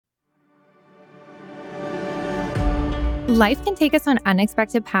Life can take us on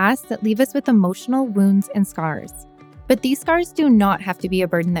unexpected paths that leave us with emotional wounds and scars. But these scars do not have to be a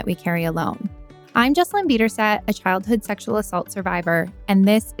burden that we carry alone. I'm Jessalynn, a childhood sexual assault survivor, and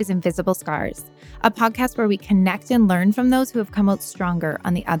this is Invisible Scars, a podcast where we connect and learn from those who have come out stronger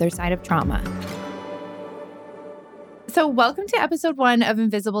on the other side of trauma. So welcome to episode 1 of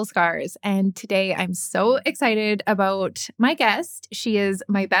Invisible Scars. And today I'm so excited about my guest. She is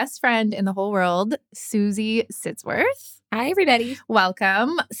my best friend in the whole world, Susie Sitzworth. Hi, everybody.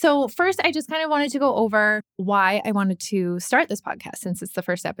 Welcome. So first, I just kind of wanted to go over why I wanted to start this podcast since it's the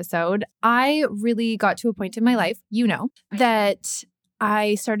first episode. I really got to a point in my life, that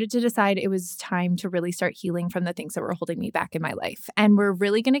I started to decide it was time to really start healing from the things that were holding me back in my life. And we're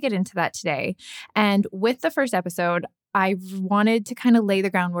really going to get into that today. And with the first episode, I wanted to kind of lay the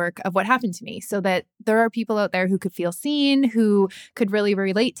groundwork of what happened to me so that there are people out there who could feel seen, who could really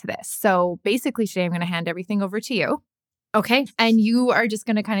relate to this. So basically today, I'm going to hand everything over to you. Okay. And you are just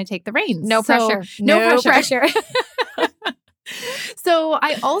going to kind of take the reins. No pressure. No pressure. So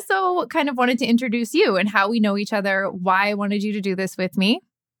I also kind of wanted to introduce you and how we know each other, why I wanted you to do this with me.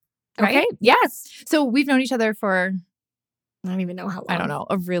 Right? Okay. Yes. So we've known each other for, I don't even know how long. I don't know,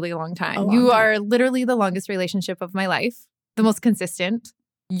 a really long time. Long you time. are literally the longest relationship of my life, the most consistent.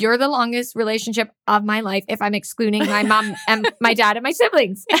 You're the longest relationship of my life if I'm excluding my mom and my dad and my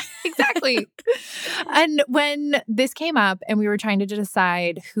siblings. Exactly. And when this came up and we were trying to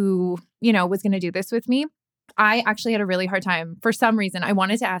decide who, was going to do this with me, I actually had a really hard time. For some reason, I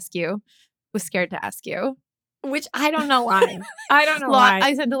wanted to ask you, was scared to ask you. Which I don't know why. I don't know why.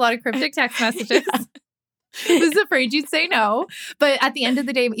 I sent a lot of cryptic text messages. I was afraid you'd say no. But at the end of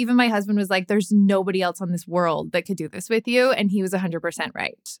the day, even my husband was like, there's nobody else on this world that could do this with you. And he was 100%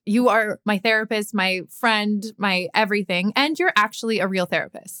 right. You are my therapist, my friend, my everything. And you're actually a real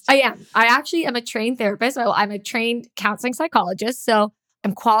therapist. I am. I actually am a trained therapist. So I'm a trained counseling psychologist. So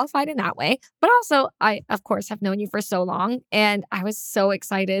I'm qualified in that way. But also, I, of course, have known you for so long. And I was so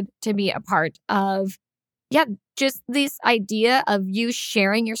excited to be a part of just this idea of you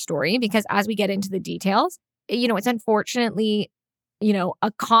sharing your story, because as we get into the details, it's unfortunately,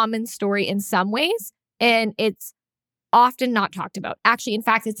 a common story in some ways, and it's often not talked about. Actually, in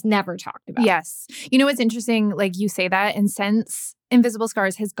fact, it's never talked about. Yes. It's interesting, like you say that, and since Invisible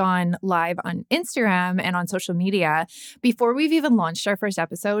Scars has gone live on Instagram and on social media, before we've even launched our first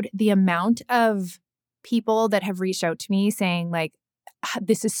episode, the amount of people that have reached out to me saying like,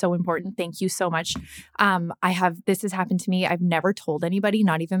 this is so important. Thank you so much. This has happened to me. I've never told anybody,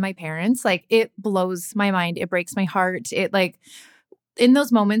 not even my parents. Like, it blows my mind. It breaks my heart. It in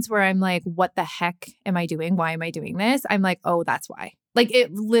those moments where I'm like, what the heck am I doing? Why am I doing this? I'm like, oh, that's why. Like,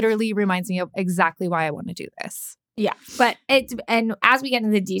 it literally reminds me of exactly why I want to do this. Yeah. But and as we get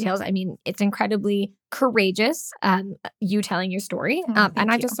into the details, I mean, it's incredibly courageous, you telling your story. And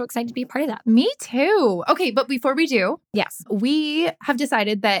I'm just so excited to be a part of that. Me too. Okay. But before we do, yes, we have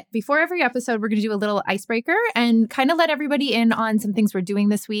decided that before every episode, we're going to do a little icebreaker and kind of let everybody in on some things we're doing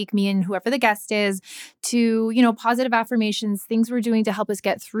this week, me and whoever the guest is, to, positive affirmations, things we're doing to help us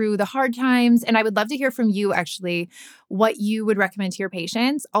get through the hard times. And I would love to hear from you, actually, what you would recommend to your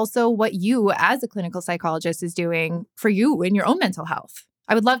patients. Also, what you as a clinical psychologist is doing for you in your own mental health.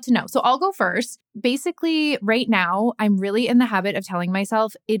 I would love to know. So I'll go first. Basically, right now, I'm really in the habit of telling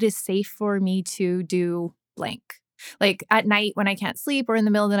myself it is safe for me to do blank. Like at night when I can't sleep or in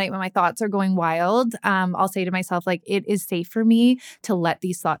the middle of the night when my thoughts are going wild, I'll say to myself, like, it is safe for me to let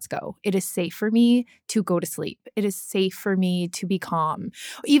these thoughts go. It is safe for me to go to sleep. It is safe for me to be calm.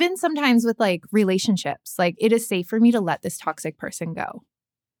 Even sometimes with like relationships, like it is safe for me to let this toxic person go.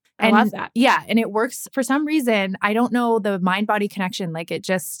 I love that. Yeah. And it works for some reason. I don't know, the mind-body connection. Like it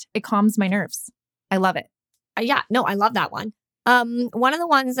calms my nerves. I love it. I love that one. One of the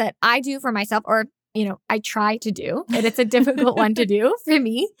ones that I do for myself, or, I try to do, and it's a difficult one to do for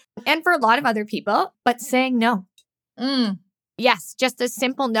me and for a lot of other people, but saying no. Yes. Just a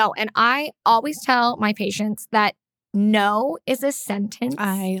simple no. And I always tell my patients that no is a sentence.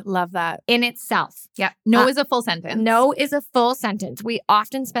 I love that. In itself. Yeah. No is a full sentence. No is a full sentence. We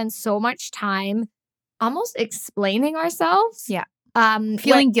often spend so much time almost explaining ourselves. Yeah.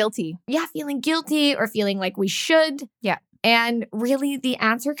 Feeling guilty. Yeah. Feeling guilty or feeling like we should. Yeah. And really the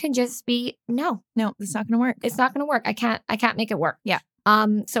answer can just be no. No, it's not going to work. It's not going to work. I can't make it work. Yeah.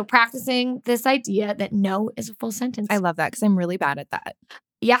 So practicing this idea that no is a full sentence. I love that because I'm really bad at that.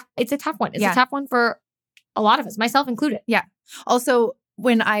 Yeah. It's a tough one. It's a tough one for a lot of us, myself included. Yeah. Also,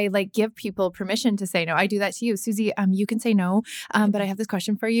 when I give people permission to say no, I do that to you. Susie, you can say no, but I have this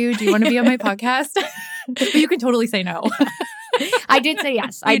question for you. Do you want to be on my podcast? But you can totally say no. I did say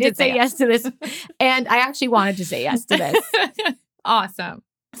yes. I did say yes to this. And I actually wanted to say yes to this. Awesome.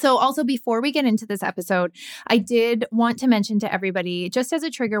 So also before we get into this episode, I did want to mention to everybody, just as a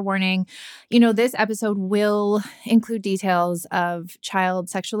trigger warning, this episode will include details of child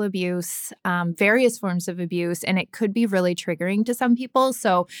sexual abuse, various forms of abuse, and it could be really triggering to some people.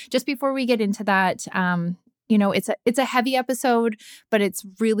 So just before we get into that, it's a heavy episode, but it's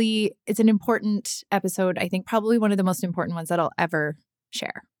an important episode. I think probably one of the most important ones that I'll ever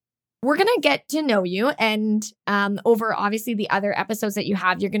share. We're going to get to know you, and over obviously the other episodes that you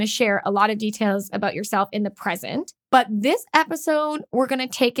have, you're going to share a lot of details about yourself in the present. But this episode, we're going to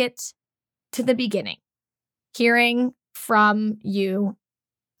take it to the beginning, hearing from you,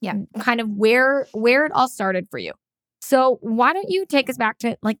 kind of where it all started for you. So why don't you take us back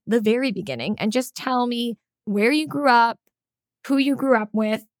to like the very beginning and just tell me where you grew up, who you grew up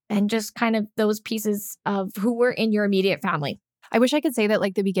with, and just kind of those pieces of who were in your immediate family. I wish I could say that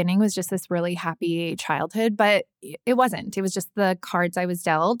like the beginning was just this really happy childhood, but it wasn't. It was just the cards I was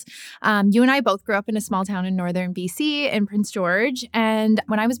dealt. You and I both grew up in a small town in northern BC in Prince George. And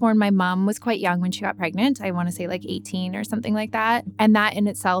when I was born, my mom was quite young when she got pregnant. I want to say like 18 or something like that. And that in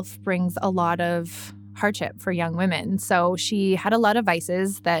itself brings a lot of hardship for young women. So she had a lot of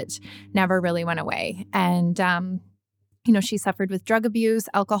vices that never really went away. And she suffered with drug abuse,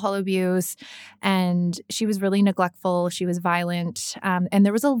 alcohol abuse, and she was really neglectful. She was violent. And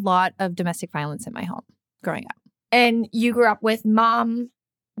there was a lot of domestic violence in my home growing up. And you grew up with mom,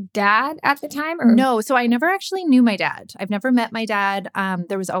 dad at the time? Or? No. So I never actually knew my dad. I've never met my dad.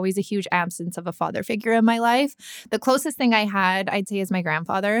 There was always a huge absence of a father figure in my life. The closest thing I had, I'd say, is my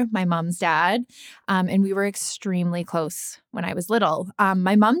grandfather, my mom's dad. And we were extremely close when I was little.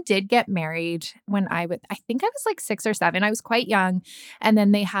 My mom did get married when I think I was like 6 or 7. I was quite young. And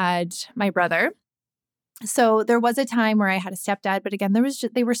then they had my brother. So there was a time where I had a stepdad, but again,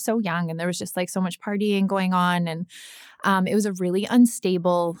 they were so young and there was just like so much partying going on. And it was a really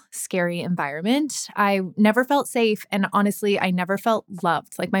unstable, scary environment. I never felt safe. And honestly, I never felt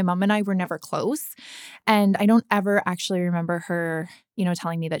loved. Like my mom and I were never close. And I don't ever actually remember her,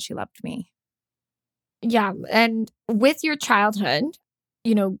 telling me that she loved me. Yeah. And with your childhood,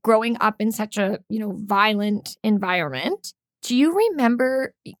 growing up in such a, violent environment, do you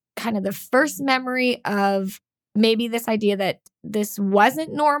remember kind of the first memory of maybe this idea that this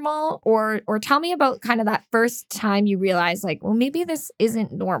wasn't normal, or tell me about kind of that first time you realized like, well, maybe this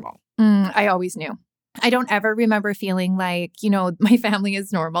isn't normal? I always knew. I don't ever remember feeling like, my family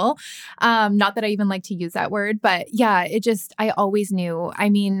is normal. Not that I even like to use that word, but yeah, I always knew. I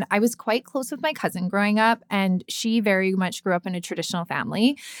mean, I was quite close with my cousin growing up, and she very much grew up in a traditional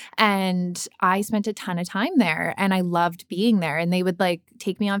family. And I spent a ton of time there, and I loved being there. And they would like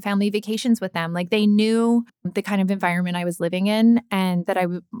take me on family vacations with them. Like they knew the kind of environment I was living in, and that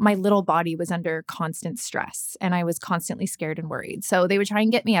my little body was under constant stress, and I was constantly scared and worried. So they would try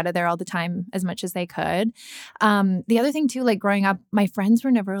and get me out of there all the time as much as they could. The other thing too, like growing up, my friends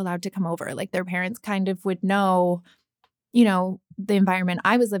were never allowed to come over. Like their parents kind of would know, the environment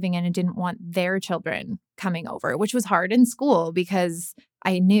I was living in and didn't want their children coming over, which was hard in school because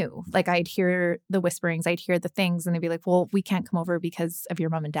I knew, like I'd hear the whisperings, I'd hear the things, and they'd be like, well, we can't come over because of your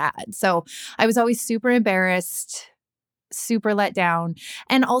mom and dad. So I was always super embarrassed, super let down.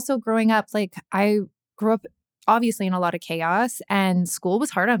 And also growing up, like I grew up obviously in a lot of chaos, and school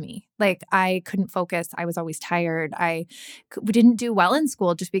was hard on me. Like I couldn't focus. I was always tired. We didn't do well in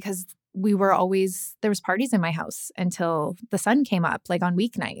school just because there was parties in my house until the sun came up, like on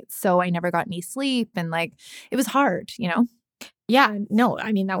weeknights. So I never got any sleep, and like it was hard, Yeah, no,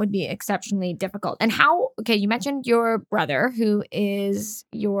 I mean, that would be exceptionally difficult. And you mentioned your brother, who is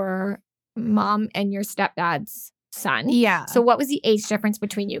your mom and your stepdad's son. Yeah. So what was the age difference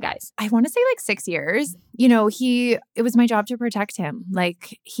between you guys? I want to say like 6 years. It was my job to protect him.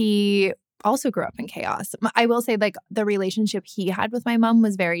 Like he also grew up in chaos. I will say like the relationship he had with my mom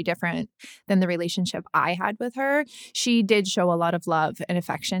was very different than the relationship I had with her. She did show a lot of love and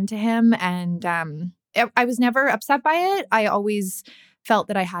affection to him. And I was never upset by it. I always felt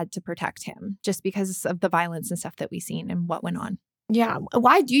that I had to protect him just because of the violence and stuff that we seen and what went on. Yeah.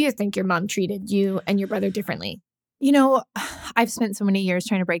 Why do you think your mom treated you and your brother differently? I've spent so many years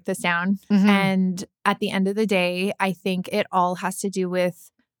trying to break this down. Mm-hmm. And at the end of the day, I think it all has to do with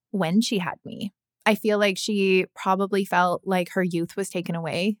when she had me. I feel like she probably felt like her youth was taken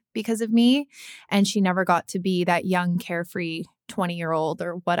away because of me. And she never got to be that young, carefree 20-year-old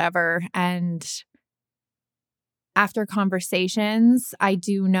or whatever. And after conversations, I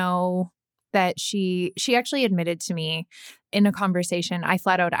do know that she actually admitted to me in a conversation. I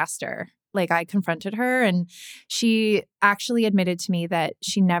flat out asked her, like I confronted her, and she actually admitted to me that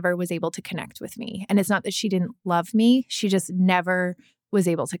she never was able to connect with me. And it's not that she didn't love me. She just never was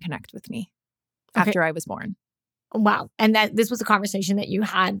able to connect with me after I was born. Wow. And that this was a conversation that you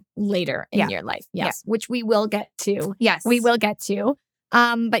had later in your life. Yes. Which we will get to. Yes. We will get to.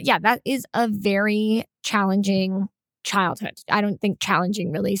 But yeah, that is a very challenging childhood. I don't think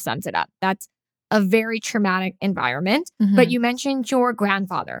challenging really sums it up. That's a very traumatic environment. Mm-hmm. But you mentioned your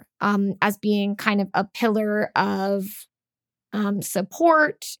grandfather as being kind of a pillar of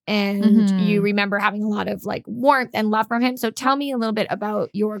support, and you remember having a lot of like warmth and love from him. So tell me a little bit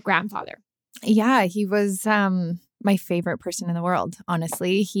about your grandfather. Yeah, he was my favorite person in the world,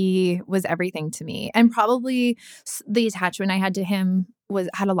 honestly. He was everything to me. And probably the attachment I had to him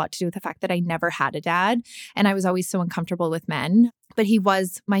had a lot to do with the fact that I never had a dad. And I was always so uncomfortable with men. But he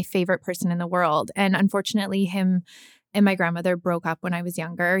was my favorite person in the world. And unfortunately, him and my grandmother broke up when I was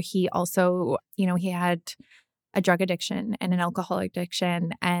younger. He also, he had a drug addiction and an alcohol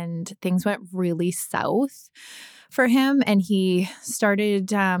addiction, and things went really south for him. And he started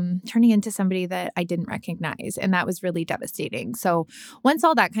turning into somebody that I didn't recognize. And that was really devastating. So once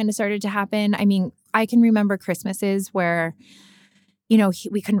all that kind of started to happen, I mean, I can remember Christmases where,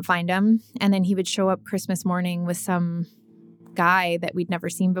 we couldn't find him. And then he would show up Christmas morning with some guy that we'd never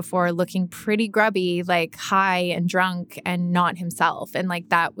seen before, looking pretty grubby, like high and drunk and not himself. And like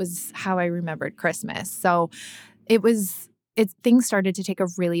that was how I remembered Christmas. So things started to take a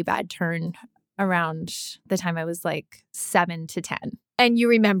really bad turn around the time I was like 7 to 10. And you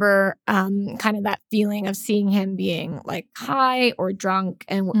remember kind of that feeling of seeing him being like high or drunk,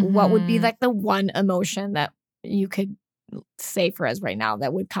 and what would be like the one emotion that you could say for us right now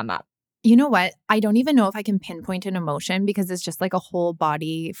that would come up? You know what? I don't even know if I can pinpoint an emotion, because it's just like a whole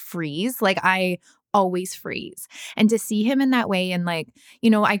body freeze. Like I always freeze. And to see him in that way, and like,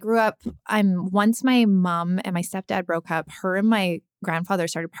 I grew up, once my mom and my stepdad broke up, her and my grandfather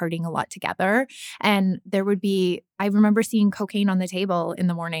started partying a lot together. And I remember seeing cocaine on the table in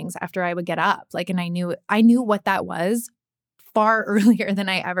the mornings after I would get up. Like, and I knew what that was far earlier than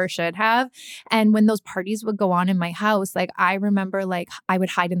I ever should have. And when those parties would go on in my house, like I remember like I would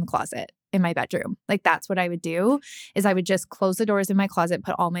hide in the closet in my bedroom. Like that's what I would do, is I would just close the doors in my closet,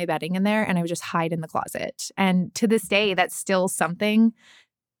 put all my bedding in there, and I would just hide in the closet. And to this day, that's still something.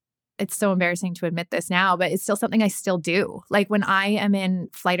 It's so embarrassing to admit this now, but it's still something I still do. Like when I am in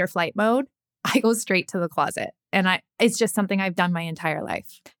fight or flight mode, I go straight to the closet. And it's just something I've done my entire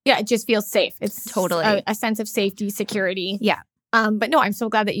life. Yeah, it just feels safe. It's totally a sense of safety, security. Yeah. But no, I'm so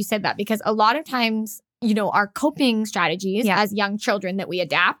glad that you said that, because a lot of times, our coping strategies as young children that we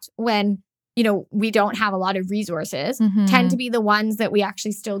adapt when, we don't have a lot of resources tend to be the ones that we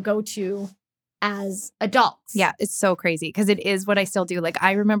actually still go to as adults. Yeah, it's so crazy, because it is what I still do. Like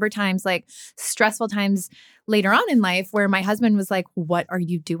I remember times, like stressful times later on in life, where my husband was like, "What are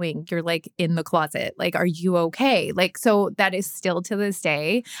you doing? You're like in the closet. Like, are you okay?" Like, so that is still to this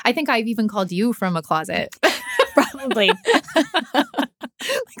day. I think I've even called you from a closet. Probably.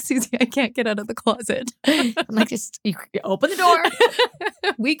 Like, Susie, I can't get out of the closet. I'm like, just you open the door.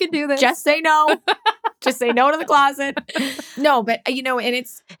 We can do this. Just say no. Just say no to the closet. No, but and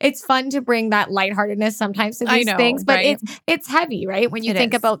it's fun to bring that lightheartedness sometimes to these things, but right? it's heavy, right? When you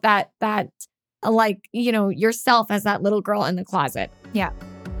think about that like, yourself as that little girl in the closet. Yeah.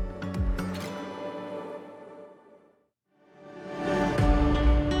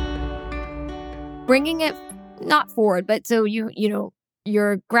 Bringing it not forward, but so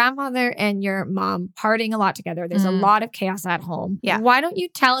your grandmother and your mom partying a lot together. There's a lot of chaos at home. Yeah. Why don't you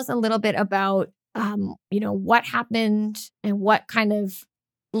tell us a little bit about what happened and what kind of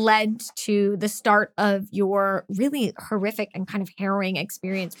led to the start of your really horrific and kind of harrowing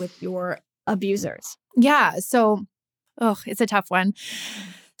experience with your abusers? Yeah. So, it's a tough one.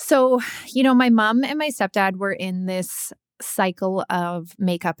 So, my mom and my stepdad were in this cycle of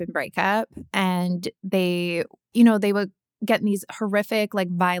makeup and breakup, and they would get in these horrific, like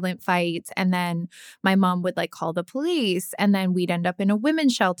violent fights. And then my mom would like call the police, and then we'd end up in a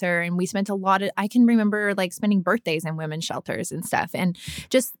women's shelter. And we spent I can remember like spending birthdays in women's shelters and stuff. And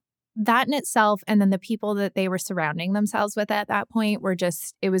just that in itself. And then the people that they were surrounding themselves with at that point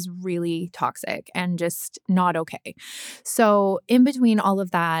it was really toxic and just not okay. So in between all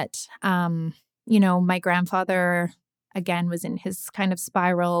of that, my grandfather, again, was in his kind of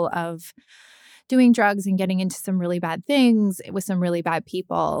spiral of doing drugs and getting into some really bad things with some really bad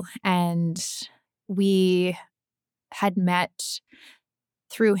people. And we had met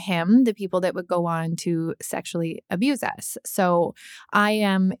through him the people that would go on to sexually abuse us. So I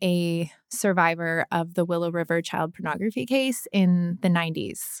am a survivor of the Willow River child pornography case in the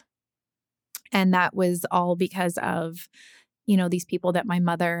 90s. And that was all because of, these people that my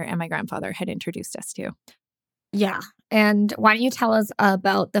mother and my grandfather had introduced us to. Yeah. And why don't you tell us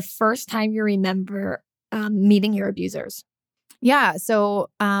about the first time you remember meeting your abusers? Yeah. So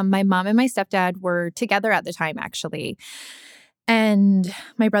my mom and my stepdad were together at the time, actually. And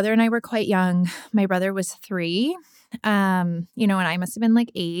my brother and I were quite young. My brother was 3, and I must have been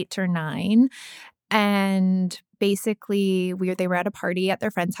like 8 or 9. And basically, they were at a party at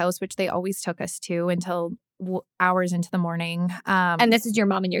their friend's house, which they always took us to until hours into the morning. And this is your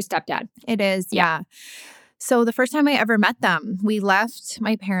mom and your stepdad. It is, yeah. So the first time I ever met them, we left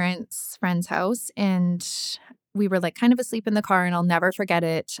my parents' friend's house and we were like kind of asleep in the car, and I'll never forget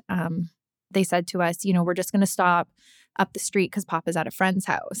it. They said to us, we're just going to stop up the street because Papa's at a friend's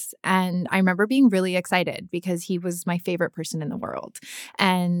house. And I remember being really excited because he was my favorite person in the world.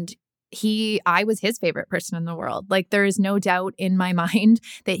 And I was his favorite person in the world. Like, there is no doubt in my mind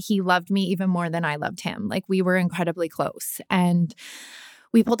that he loved me even more than I loved him. Like, we were incredibly close. And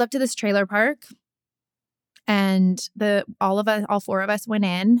we pulled up to this trailer park, and all 4 of us went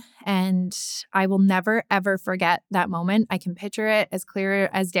in, and I will never, ever forget that moment. I can picture it as clear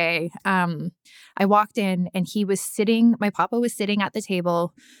as day. I walked in and my Papa was sitting at the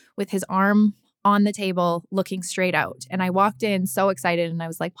table with his arm on the table looking straight out. And I walked in so excited and I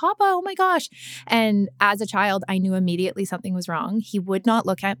was like, Papa, oh my gosh. And as a child, I knew immediately something was wrong. He would not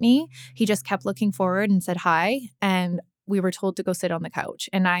look at me. He just kept looking forward and said hi. And we were told to go sit on the couch.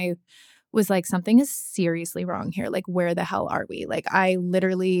 And I was like, something is seriously wrong here. Like, where the hell are we? Like, I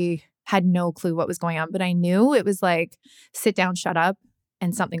literally had no clue what was going on, but I knew it was like, sit down, shut up,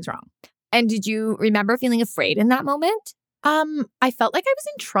 and something's wrong. And did you remember feeling afraid in that moment? I felt like I was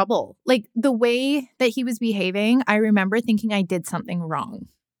in trouble. Like, the way that he was behaving, I remember thinking I did something wrong.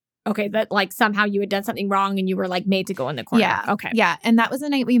 Okay, that like somehow you had done something wrong and you were like made to go in the corner. Yeah. Okay. Yeah. And that was the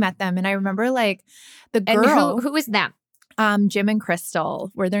night we met them. And I remember like the girl. And who was them? Jim and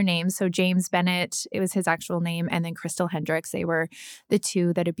Crystal were their names. So James Bennett, it was his actual name. And then Crystal Hendricks, they were the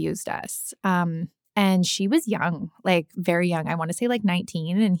 2 that abused us. And she was young, like very young. I want to say like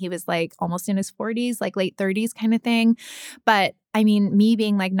 19. And he was like almost in his 40s, like late 30s kind of thing. But I mean, me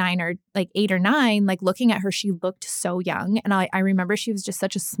being like 8 or 9, like looking at her, she looked so young. And I remember she was just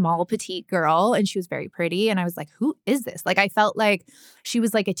such a small, petite girl, and she was very pretty. And I was like, who is this? Like, I felt like she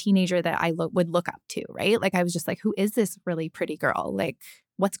was like a teenager that I would look up to, right? Like, I was just like, who is this really pretty girl? Like,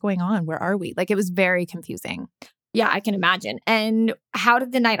 what's going on? Where are we? Like, it was very confusing. Yeah, I can imagine. And how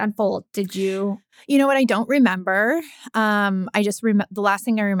did the night unfold? Did you? You know what? I don't remember. I just the last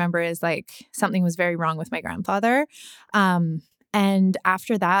thing I remember is like something was very wrong with my grandfather. And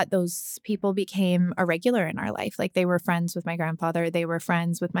after that, those people became a regular in our life. Like, they were friends with my grandfather. They were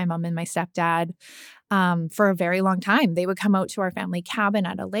friends with my mom and my stepdad for a very long time. They would come out to our family cabin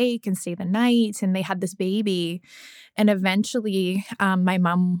at a lake and stay the night. And they had this baby. And eventually, my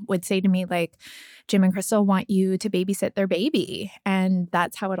mom would say to me, like, Jim and Crystal want you to babysit their baby. And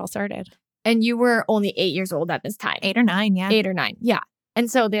that's how it all started. And you were only 8 years old at this time. 8 or 9, yeah. 8 or 9, yeah. And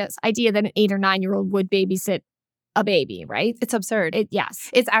so this idea that an 8 or 9-year-old would babysit a baby, right? It's absurd. Yes.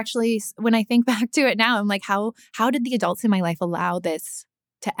 It's actually, when I think back to it now, I'm like, how did the adults in my life allow this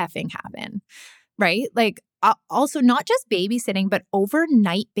to effing happen? Right? Like, also not just babysitting, but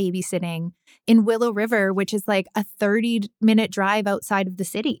overnight babysitting in Willow River, which is like a 30-minute drive outside of the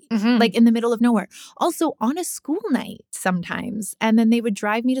city, like in the middle of nowhere. Also on a school night sometimes. And then they would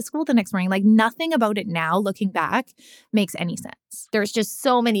drive me to school the next morning. Like, nothing about it now, looking back, makes any sense. There's just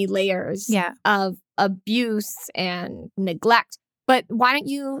so many layers of abuse and neglect. But why don't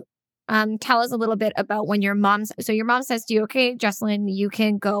you tell us a little bit about when your mom says to you, okay, Jessalynn, you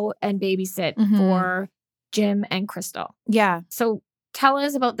can go and babysit for Jim and Crystal. Yeah. So tell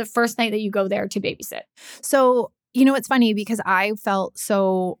us about the first night that you go there to babysit. So, it's funny because I felt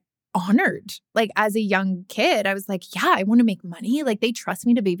so honored. Like, as a young kid, I was like, yeah, I want to make money. Like, they trust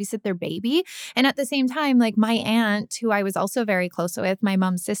me to babysit their baby. And at the same time, like, my aunt, who I was also very close with, my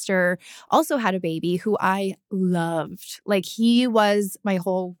mom's sister, also had a baby who I loved. Like, he was my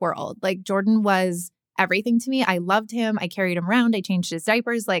whole world. Like, Jordan was everything to me. I loved him. I carried him around. I changed his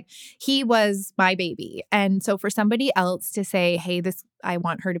diapers. Like, he was my baby. And so for somebody else to say, hey, I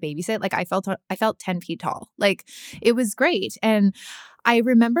want her to babysit, like, I felt 10 feet tall. Like, it was great. And I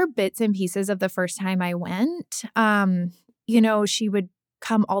remember bits and pieces of the first time I went. She would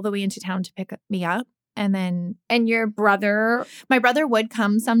come all the way into town to pick me up. And your brother? My brother would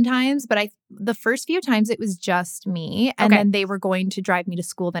come sometimes, but the first few times it was just me. And then they were going to drive me to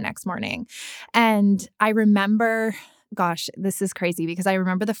school the next morning. And I remember, gosh, this is crazy because I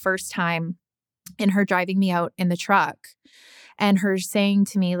remember the first time in her driving me out in the truck. and her saying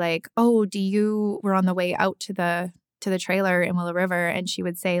to me like, oh, we're on the way out to the trailer in Willow River, and she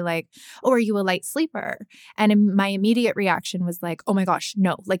would say like, oh, are you a light sleeper? And my immediate reaction was like, oh my gosh,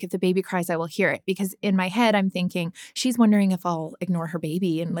 no. Like if the baby cries, I will hear it. Because in my head, I'm thinking she's wondering if I'll ignore her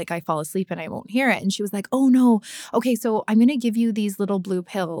baby and like I fall asleep and I won't hear it. And she was like, oh no. Okay, so I'm going to give you these little blue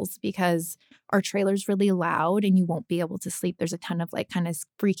pills because our trailer's really loud and you won't be able to sleep. There's a ton of like kind of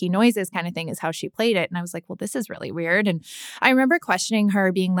freaky noises kind of thing is how she played it. And I was like, well, this is really weird. And I remember questioning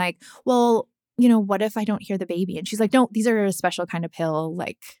her being like, well, what if I don't hear the baby? And she's like, no, these are a special kind of pill,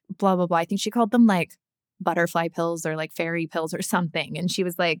 like blah, blah, blah. I think she called them like butterfly pills or like fairy pills or something. And she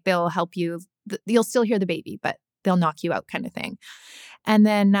was like, they'll help you. You'll still hear the baby, but they'll knock you out kind of thing. And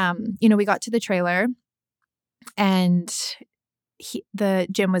then, we got to the trailer and the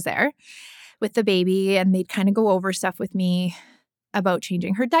Jim was there with the baby and they'd kind of go over stuff with me about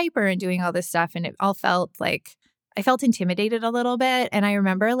changing her diaper and doing all this stuff. And it all felt like I felt intimidated a little bit. And I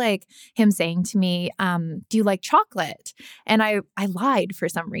remember like him saying to me, do you like chocolate? And I lied for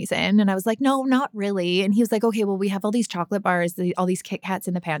some reason. And I was like, no, not really. And he was like, okay, well, we have all these chocolate bars, all these Kit Kats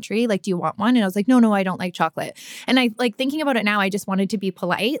in the pantry. Like, do you want one? And I was like, no, I don't like chocolate. And I like thinking about it now, I just wanted to be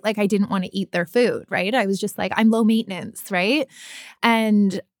polite. Like I didn't want to eat their food, right? I was just like, I'm low maintenance, right?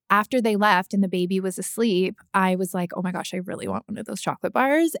 And after they left and the baby was asleep, I was like, oh my gosh, I really want one of those chocolate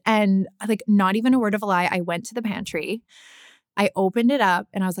bars. And like, not even a word of a lie, I went to the pantry, I opened it up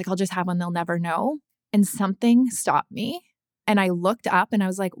and I was like, I'll just have one, they'll never know. And something stopped me. And I looked up and I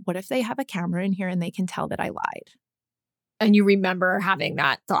was like, what if they have a camera in here and they can tell that I lied? And you remember having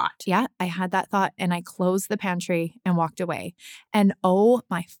that thought? Yeah, I had that thought and I closed the pantry and walked away. And oh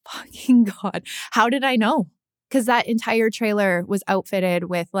my fucking God, how did I know? Because that entire trailer was outfitted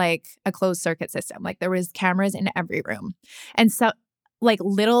with like a closed circuit system. Like there was cameras in every room. And so like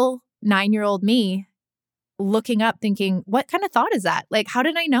little 9-year-old me looking up thinking, what kind of thought is that? Like, how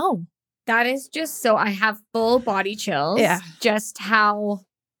did I know? That is just so I have full body chills. Yeah. Just how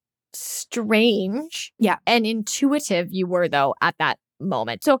strange and intuitive you were though at that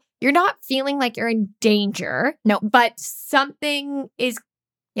moment. So you're not feeling like you're in danger. No. But something is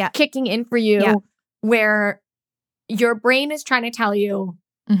kicking in for you where your brain is trying to tell you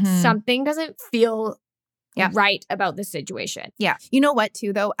something doesn't feel right about the situation. Yeah. You know what,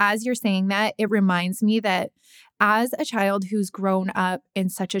 too, though? As you're saying that, it reminds me that as a child who's grown up in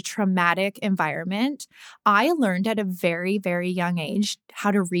such a traumatic environment, I learned at a very, very young age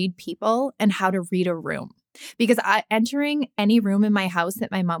how to read people and how to read a room. Because entering any room in my house that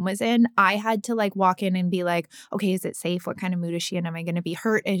my mom was in, I had to like walk in and be like, okay, is it safe? What kind of mood is she in? Am I going to be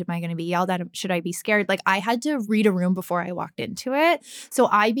hurt? Am I going to be yelled at? Should I be scared? Like I had to read a room before I walked into it. So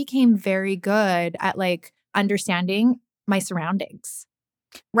I became very good at like understanding my surroundings.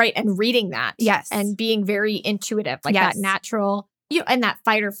 Right. And reading that. Yes. And being very intuitive, like that natural. And that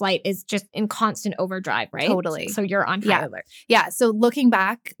fight or flight is just in constant overdrive, right? Totally. So you're on high alert. Yeah. So looking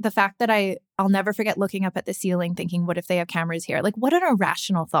back, the fact that I'll never forget looking up at the ceiling thinking, what if they have cameras here? Like, what an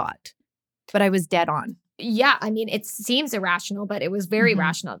irrational thought. But I was dead on. Yeah. I mean, it seems irrational, but it was very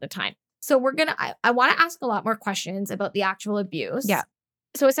rational at the time. So I want to ask a lot more questions about the actual abuse. Yeah.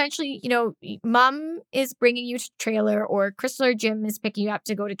 So essentially, mom is bringing you to trailer or Crystal or Jim is picking you up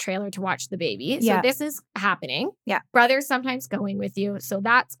to go to trailer to watch the baby. So this is happening. Yeah. Brother's sometimes going with you. So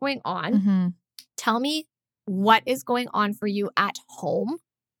that's going on. Tell me what is going on for you at home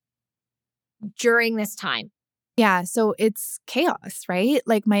during this time. Yeah. So it's chaos, right?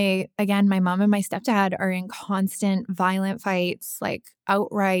 Like my mom and my stepdad are in constant violent fights, like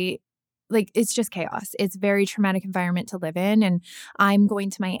outright. Like, it's just chaos. It's a very traumatic environment to live in. And I'm going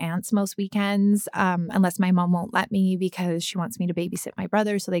to my aunt's most weekends, unless my mom won't let me because she wants me to babysit my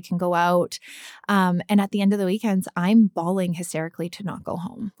brother so they can go out. And at the end of the weekends, I'm bawling hysterically to not go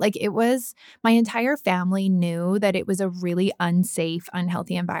home. Like my entire family knew that it was a really unsafe,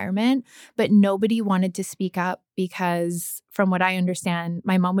 unhealthy environment, but nobody wanted to speak up because from what I understand,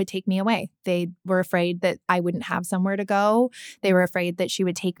 my mom would take me away. They were afraid that I wouldn't have somewhere to go. They were afraid that she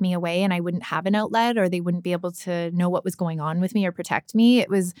would take me away and I wouldn't have an outlet or they wouldn't be able to know what was going on with me or protect me. It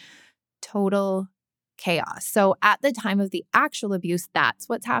was total chaos. So at the time of the actual abuse, that's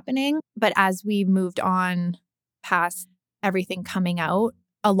what's happening. But as we moved on past everything coming out,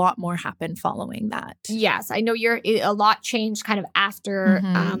 a lot more happened following that. Yes, I know a lot changed kind of after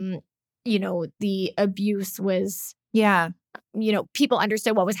the abuse was, people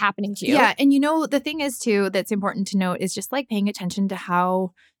understood what was happening to you. Yeah. And the thing is too, that's important to note is just like paying attention to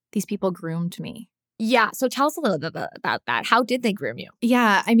how these people groomed me. Yeah. So tell us a little bit about that. How did they groom you?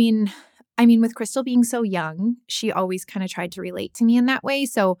 Yeah. I mean, with Crystal being so young, she always kind of tried to relate to me in that way.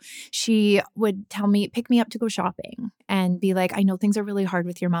 So she would pick me up to go shopping. and be like, I know things are really hard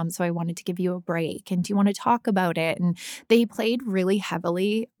with your mom, so I wanted to give you a break. And do you want to talk about it? And they played really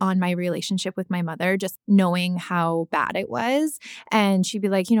heavily on my relationship with my mother, just knowing how bad it was. And she'd be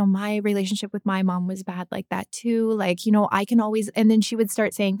like, my relationship with my mom was bad like that too. Like, I can always, and then she would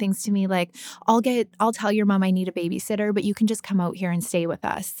start saying things to me like, I'll tell your mom I need a babysitter, but you can just come out here and stay with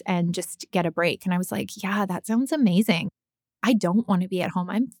us and just get a break. And I was like, yeah, that sounds amazing. I don't want to be at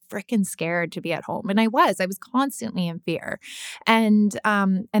home. I'm freaking scared to be at home. And I was constantly in fear. And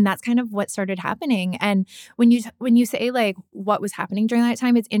that's kind of what started happening. And when you say like what was happening during that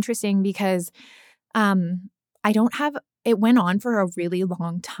time, it's interesting because it went on for a really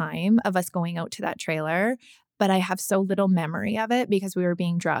long time of us going out to that trailer, but I have so little memory of it because we were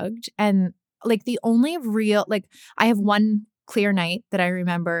being drugged. And like the only real, like I have one clear night that I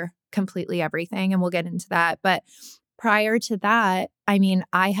remember completely everything, and we'll get into that. But prior to that,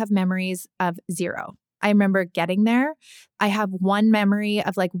 I have memories of zero. I remember getting there. I have one memory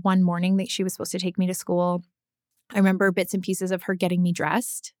of like one morning that she was supposed to take me to school. I remember bits and pieces of her getting me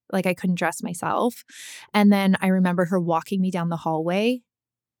dressed. Like I couldn't dress myself. And then I remember her walking me down the hallway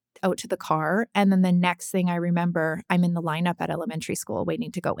out to the car. And then the next thing I remember, I'm in the lineup at elementary school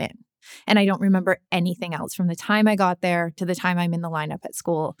waiting to go in. And I don't remember anything else from the time I got there to the time I'm in the lineup at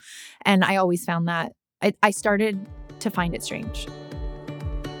school. And I always found that I started to find it strange.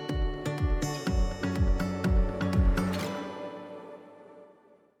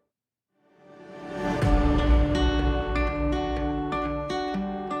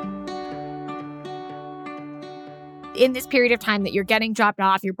 In this period of time that you're getting dropped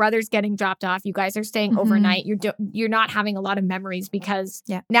off, your brother's getting dropped off, you guys are staying overnight, you're not having a lot of memories because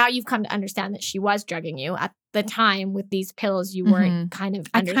now you've come to understand that she was drugging you. At the time with these pills, you weren't kind of...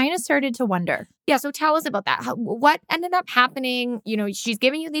 I kind of started to wonder. Yeah, so tell us about that. What ended up happening? She's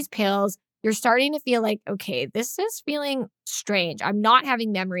giving you these pills. You're starting to feel like, okay, this is feeling strange. I'm not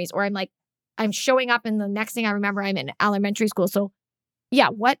having memories, or I'm showing up and the next thing I remember, I'm in elementary school. So yeah,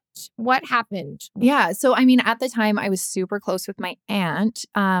 what happened? Yeah. So, at the time I was super close with my aunt,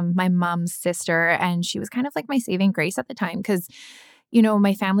 my mom's sister, and she was kind of like my saving grace at the time because,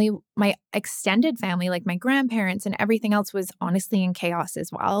 my family, my extended family, like my grandparents and everything else was honestly in chaos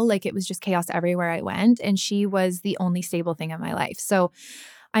as well. Like it was just chaos everywhere I went. And she was the only stable thing in my life. So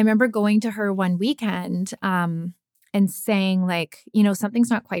I remember going to her one weekend and saying like, something's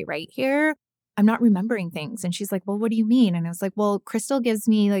not quite right here. I'm not remembering things. And she's like, well, what do you mean? And I was like, well, Crystal gives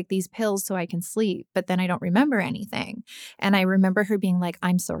me like these pills so I can sleep, but then I don't remember anything. And I remember her being like,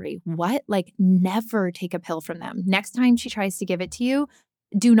 I'm sorry, what? Like never take a pill from them. Next time she tries to give it to you,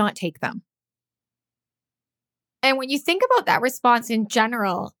 do not take them. And when you think about that response in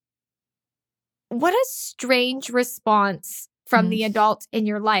general, what a strange response from the adult in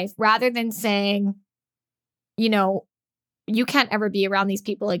your life, rather than saying, you can't ever be around these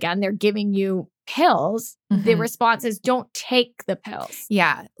people again. They're giving you pills. The response is don't take the pills.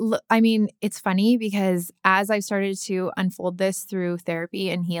 Yeah. It's funny because as I've started to unfold this through therapy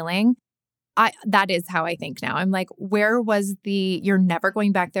and healing, that is how I think now. I'm like, where was you're never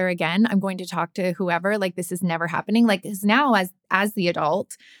going back there again. I'm going to talk to whoever, like this is never happening. Like, because now as the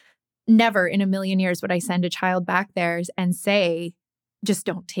adult, never in a million years would I send a child back there and say, just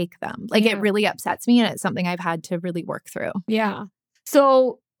don't take them. Like it really upsets me. And it's something I've had to really work through. Yeah.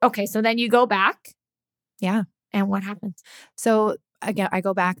 So, okay. So then you go back. Yeah. And what happens? So again, I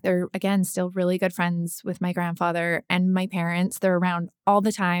go back. They're again still really good friends with my grandfather and my parents. They're around all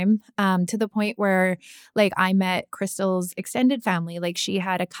the time, to the point where like I met Crystal's extended family. Like she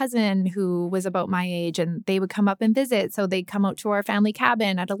had a cousin who was about my age and they would come up and visit. So they'd come out to our family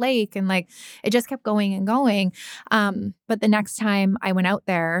cabin at a lake and like it just kept going and going. But the next time I went out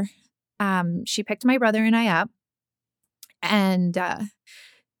there, she picked my brother and I up and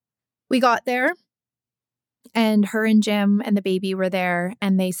we got there. And her and Jim and the baby were there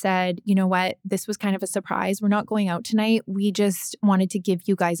and they said, you know what, this was kind of a surprise. We're not going out tonight. We just wanted to give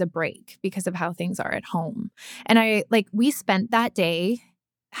you guys a break because of how things are at home. And we spent that day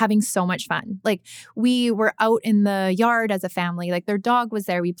having so much fun. Like we were out in the yard as a family, like their dog was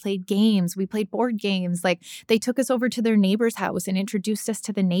there. We played games, we played board games. Like they took us over to their neighbor's house and introduced us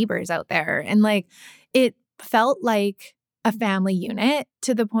to the neighbors out there. And like, it felt like a family unit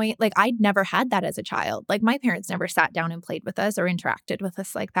to the point, like I'd never had that as a child. Like my parents never sat down and played with us or interacted with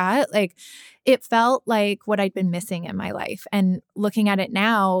us like that. Like it felt like what I'd been missing in my life. And looking at it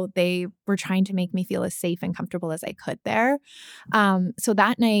now, they were trying to make me feel as safe and comfortable as I could there. So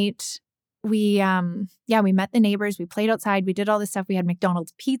that night we met the neighbors. We played outside. We did all this stuff. We had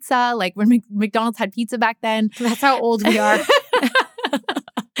McDonald's pizza, like when McDonald's had pizza back then. That's how old we are.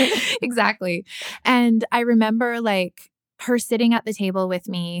 Exactly. And I remember like her sitting at the table with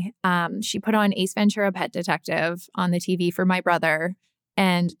me. She put on Ace Ventura: Pet Detective on the TV for my brother.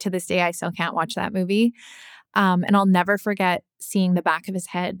 And to this day, I still can't watch that movie. And I'll never forget seeing the back of his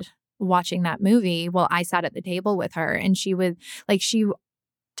head watching that movie while I sat at the table with her. And she would like, she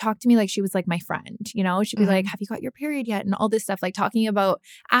talked to me like she was like my friend, you know, she'd be like, have you got your period yet? And all this stuff, like talking about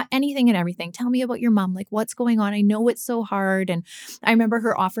anything and everything. Tell me about your mom. Like, what's going on? I know it's so hard. And I remember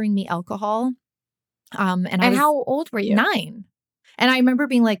her offering me alcohol. And I was how old were you? 9. And I remember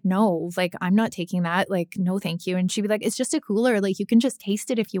being like, no, like, I'm not taking that. Like, no, thank you. And she'd be like, it's just a cooler. Like, you can just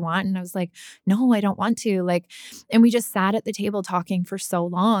taste it if you want. And I was like, no, I don't want to. Like, and we just sat at the table talking for so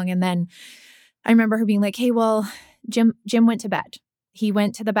long. And then I remember her being like, hey, well, Jim went to bed. He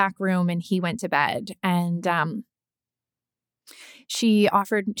went to the back room and he went to bed. And she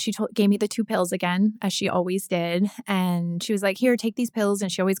gave me the 2 pills again, as she always did. And she was like, here, take these pills.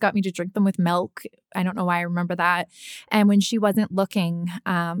 And she always got me to drink them with milk. I don't know why I remember that. And when she wasn't looking,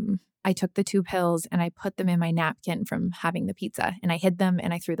 I took the 2 pills and I put them in my napkin from having the pizza. And I hid them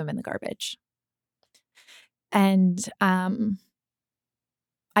and I threw them in the garbage. And I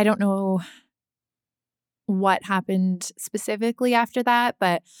don't know what happened specifically after that,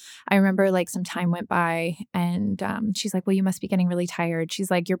 but I remember like some time went by and she's like, well, you must be getting really tired.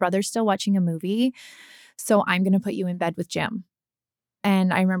 She's like, your brother's still watching a movie, so I'm going to put you in bed with Jim.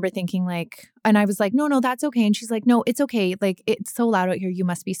 And I remember thinking like, and I was like, no, that's okay. And she's like, no, it's okay. Like, it's so loud out here. You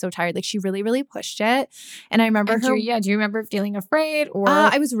must be so tired. Like, she really, really pushed it. And I remember do you remember feeling afraid or?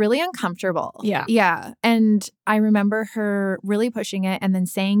 I was really uncomfortable. Yeah. Yeah. And I remember her really pushing it and then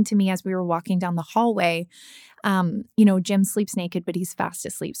saying to me as we were walking down the hallway, you know, Jim sleeps naked, but he's fast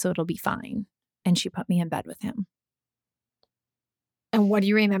asleep, so it'll be fine. And she put me in bed with him. And what do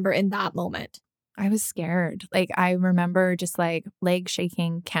you remember in that moment? I was scared. Like, I remember just like legs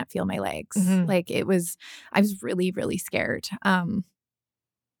shaking, can't feel my legs. Like I was really, really scared. And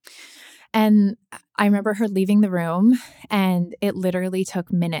I remember her leaving the room and it literally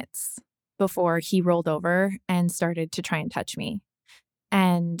took minutes before he rolled over and started to try and touch me.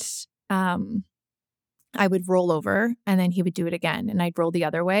 And, I would roll over and then he would do it again and I'd roll the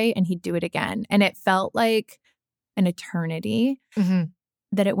other way and he'd do it again. And it felt like an eternity.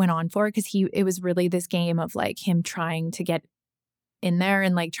 That it went on for, because it was really this game of like him trying to get in there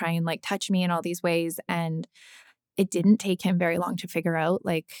and like try and like touch me in all these ways. And it didn't take him very long to figure out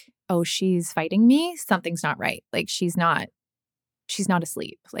like, oh, she's fighting me. Something's not right. Like she's not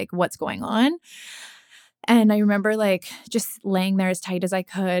asleep. Like what's going on? And I remember like just laying there as tight as I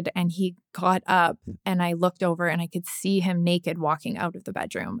could. And he got up and I looked over and I could see him naked walking out of the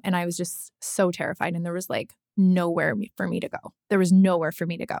bedroom. And I was just so terrified. And there was like nowhere for me to go. There was nowhere for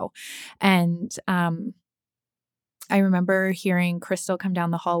me to go. And I remember hearing Crystal come down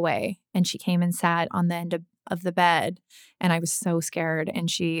the hallway and she came and sat on the end of the bed. And I was so scared. And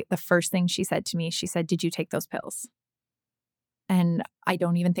the first thing she said to me, she said, did you take those pills? And I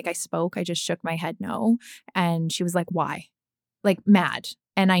don't even think I spoke. I just shook my head no. And she was like, why? Like mad.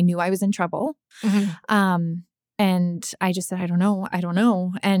 And I knew I was in trouble. And I just said, I don't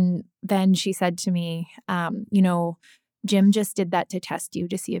know. And then she said to me, you know, Jim just did that to test you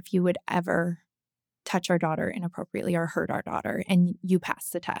to see if you would ever touch our daughter inappropriately or hurt our daughter. And you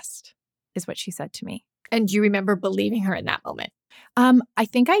passed the test, is what she said to me. And do you remember believing her in that moment? I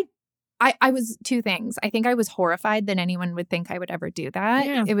think I was 2 things. I think I was horrified that anyone would think I would ever do that.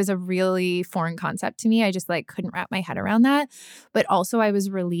 Yeah. It was a really foreign concept to me. I just like couldn't wrap my head around that. But also I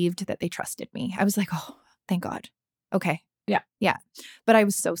was relieved that they trusted me. I was like, oh, thank God. Okay. Yeah. But I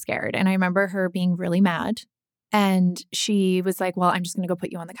was so scared. And I remember her being really mad. And she was like, well, I'm just going to go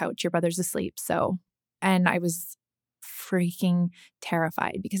put you on the couch. Your brother's asleep. So, and I was freaking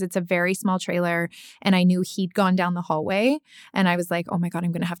terrified because it's a very small trailer and I knew he'd gone down the hallway and I was like, oh my God,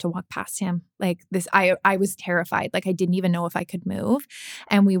 I'm going to have to walk past him. Like this, I was terrified. Like I didn't even know if I could move.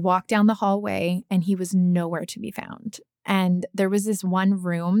 And we walked down the hallway and he was nowhere to be found. And there was this one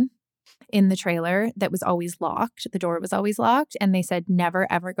room in the trailer that was always locked. The door was always locked. And they said,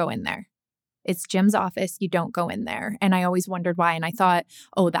 never, ever go in there. It's Jim's office. You don't go in there. And I always wondered why. And I thought,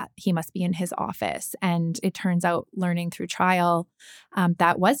 oh, that he must be in his office. And it turns out, learning through trial,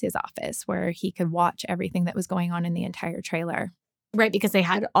 that was his office where he could watch everything that was going on in the entire trailer. Right. Because they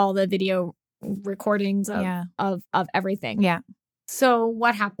had all the video recordings of everything. Yeah. So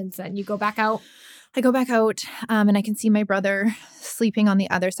what happens then? You go back out? I go back out and I can see my brother sleeping on the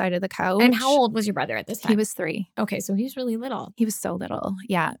other side of the couch. And how old was your brother at this time? He was 3. Okay. So he was really little. He was so little.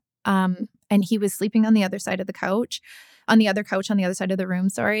 Yeah. And he was sleeping on the other side of the couch. on the other couch on the other side of the room,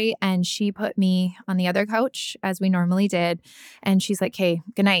 sorry. And she put me on the other couch as we normally did. And she's like, hey,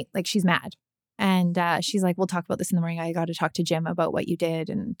 good night. Like, she's mad. And she's like, we'll talk about this in the morning. I got to talk to Jim about what you did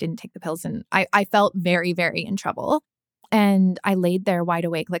and didn't take the pills. And I felt very, very in trouble. And I laid there wide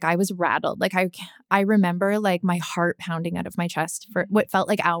awake. Like, I was rattled. Like, I remember like my heart pounding out of my chest for what felt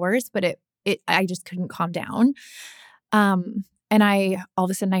like hours, but I just couldn't calm down. And all of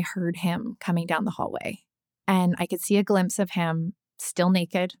a sudden I heard him coming down the hallway, and I could see a glimpse of him still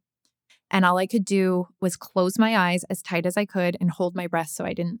naked. And all I could do was close my eyes as tight as I could and hold my breath so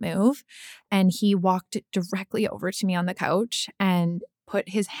I didn't move. And he walked directly over to me on the couch and put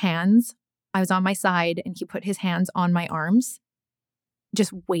his hands, I was on my side, and he put his hands on my arms,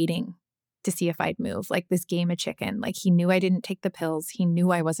 just waiting to see if I'd move, like this game of chicken. Like, he knew I didn't take the pills. He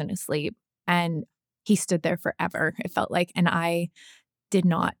knew I wasn't asleep. And he stood there forever, it felt like. And I did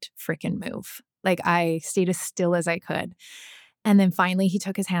not freaking move. Like, I stayed as still as I could. And then finally he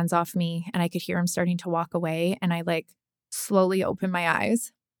took his hands off me, and I could hear him starting to walk away. And I like slowly opened my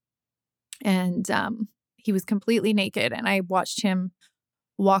eyes, and he was completely naked. And I watched him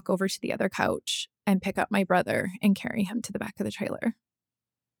walk over to the other couch and pick up my brother and carry him to the back of the trailer.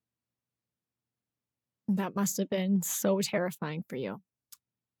 That must have been so terrifying for you.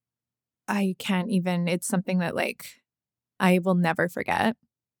 I can't even, it's something that like I will never forget.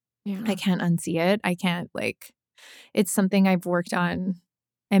 Yeah. I can't unsee it. I can't like, it's something I've worked on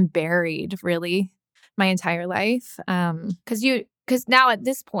and buried really my entire life. Because now at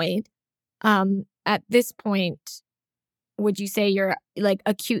this point, would you say you're like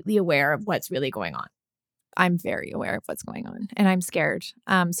acutely aware of what's really going on? I'm very aware of what's going on, and I'm scared.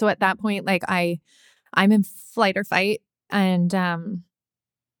 So at that point, like I'm in flight or fight, and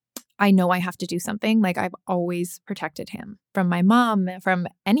I know I have to do something. Like, I've always protected him from my mom, from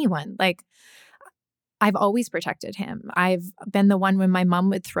anyone. Like, I've always protected him. I've been the one when my mom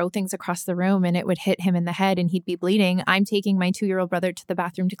would throw things across the room and it would hit him in the head and he'd be bleeding. I'm taking my 2-year-old brother to the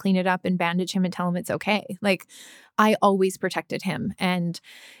bathroom to clean it up and bandage him and tell him it's okay. Like, I always protected him. And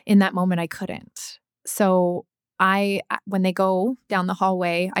in that moment, I couldn't. So when they go down the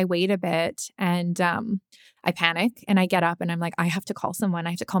hallway, I wait a bit, and I panic, and I get up and I'm like, I have to call someone.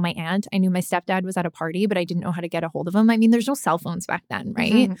 I have to call my aunt. I knew my stepdad was at a party, but I didn't know how to get a hold of him. I mean, there's no cell phones back then,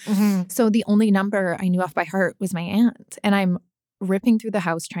 right? Mm-hmm, mm-hmm. So the only number I knew off by heart was my aunt. And I'm ripping through the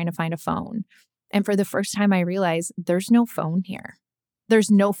house trying to find a phone. And for the first time, I realized there's no phone here.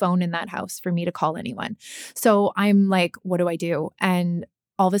 There's no phone in that house for me to call anyone. So I'm like, what do I do? And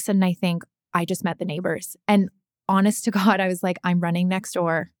all of a sudden I think, I just met the neighbors. And honest to God, I was like, I'm running next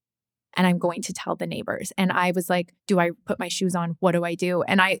door and I'm going to tell the neighbors. And I was like, do I put my shoes on? What do I do?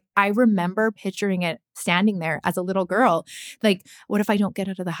 And I remember picturing it standing there as a little girl. Like, what if I don't get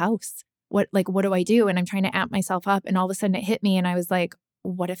out of the house? What do I do? And I'm trying to amp myself up. And all of a sudden it hit me. And I was like,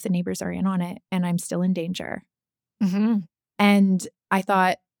 what if the neighbors are in on it and I'm still in danger? Mm-hmm. And I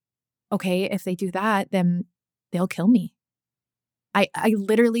thought, okay, if they do that, then they'll kill me. I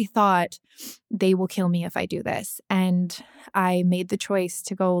literally thought they will kill me if I do this. And I made the choice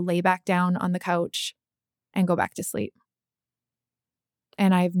to go lay back down on the couch and go back to sleep.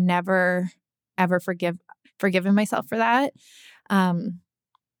 And I've never, ever forgiven myself for that.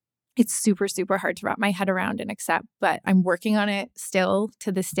 It's super, super hard to wrap my head around and accept, but I'm working on it still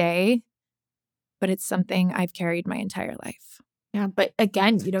to this day. But it's something I've carried my entire life. Yeah. But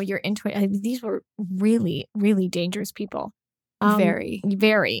again, you're into it. I mean, these were really, really dangerous people.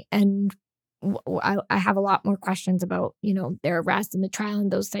 Very. And I have a lot more questions about, their arrest and the trial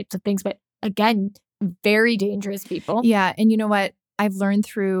and those types of things. But again, very dangerous people. Yeah. And you know what? I've learned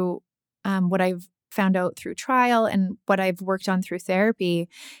through what I've found out through trial and what I've worked on through therapy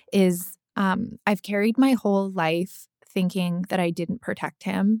is I've carried my whole life thinking that I didn't protect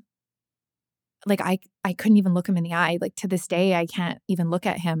him. Like, I couldn't even look him in the eye. Like, to this day, I can't even look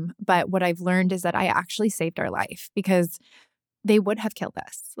at him. But what I've learned is that I actually saved our life, because they would have killed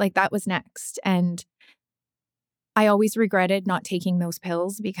us. Like, that was next. And I always regretted not taking those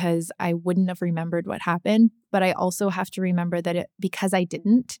pills because I wouldn't have remembered what happened. But I also have to remember that because I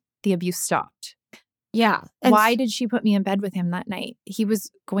didn't, the abuse stopped. Yeah. Why did she put me in bed with him that night? He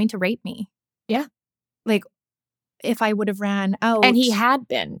was going to rape me. Yeah. Like, if I would have ran out. And he had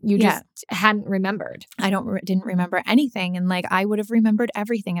been. You just hadn't remembered. I didn't remember anything. And like, I would have remembered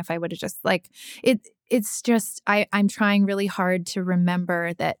everything if I would have just like, it's just, I'm trying really hard to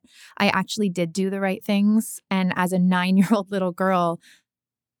remember that I actually did do the right things. And as a 9-year-old little girl,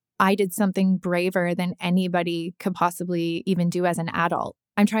 I did something braver than anybody could possibly even do as an adult.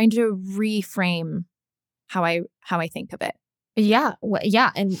 I'm trying to reframe how I think of it. Yeah.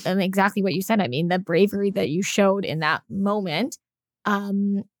 Yeah. And exactly what you said. I mean, the bravery that you showed in that moment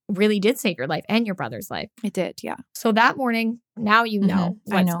really did save your life and your brother's life. It did. Yeah. So that morning, now you know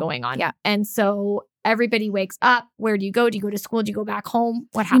I what's know. going on. Yeah. And so everybody wakes up. Where do you go? Do you go to school? Do you go back home?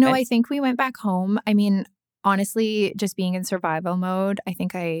 What You happens? know, I think we went back home. I mean, honestly, just being in survival mode, I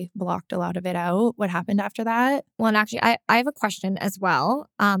think I blocked a lot of it out. What happened after that? Well, and actually, I have a question as well.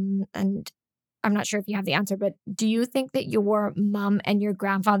 And I'm not sure if you have the answer, but do you think that your mom and your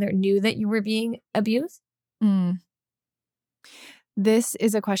grandfather knew that you were being abused? Mm. This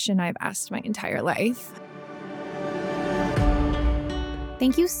is a question I've asked my entire life.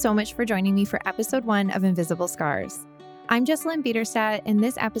 Thank you so much for joining me for episode 1 of Invisible Scars. I'm Jessalynn Biederstadt, and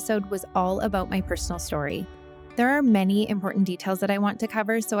this episode was all about my personal story. There are many important details that I want to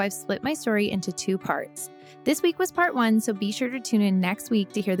cover, so I've split my story into 2 parts. This week was part 1, so be sure to tune in next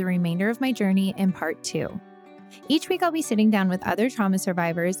week to hear the remainder of my journey in part 2. Each week, I'll be sitting down with other trauma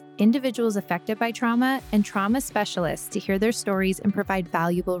survivors, individuals affected by trauma, and trauma specialists to hear their stories and provide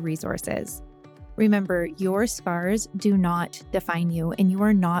valuable resources. Remember, your scars do not define you, and you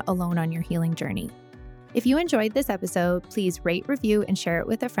are not alone on your healing journey. If you enjoyed this episode, please rate, review, and share it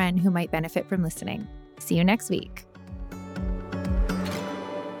with a friend who might benefit from listening. See you next week.